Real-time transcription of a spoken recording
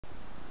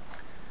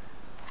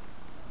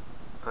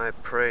I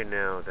pray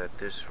now that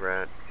this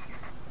rat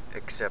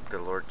accept the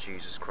Lord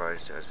Jesus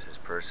Christ as his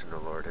personal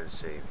Lord and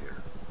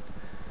Savior,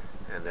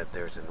 and that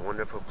there's a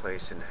wonderful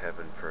place in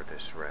heaven for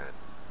this rat.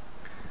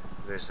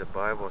 Because the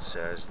Bible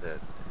says that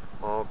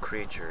all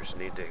creatures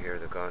need to hear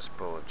the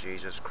gospel of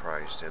Jesus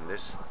Christ, and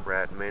this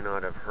rat may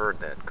not have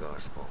heard that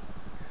gospel.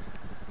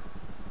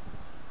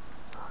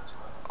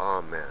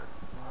 Amen.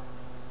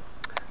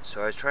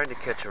 So I was trying to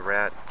catch a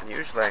rat, and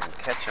usually I can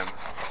catch them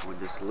with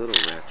this little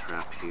rat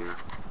trap here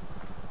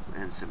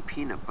and some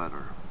peanut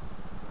butter.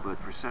 But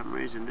for some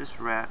reason this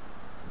rat,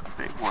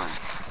 a big one,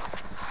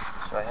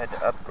 so I had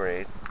to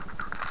upgrade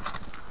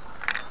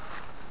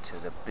to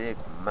the big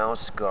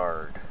mouse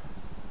guard.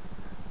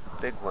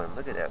 Big one.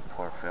 Look at that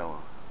poor fellow.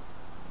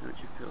 Don't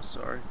you feel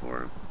sorry for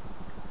him?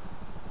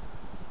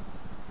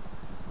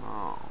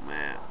 Oh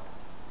man.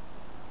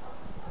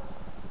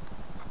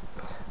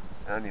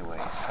 Anyway,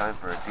 it's time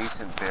for a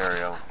decent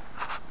burial.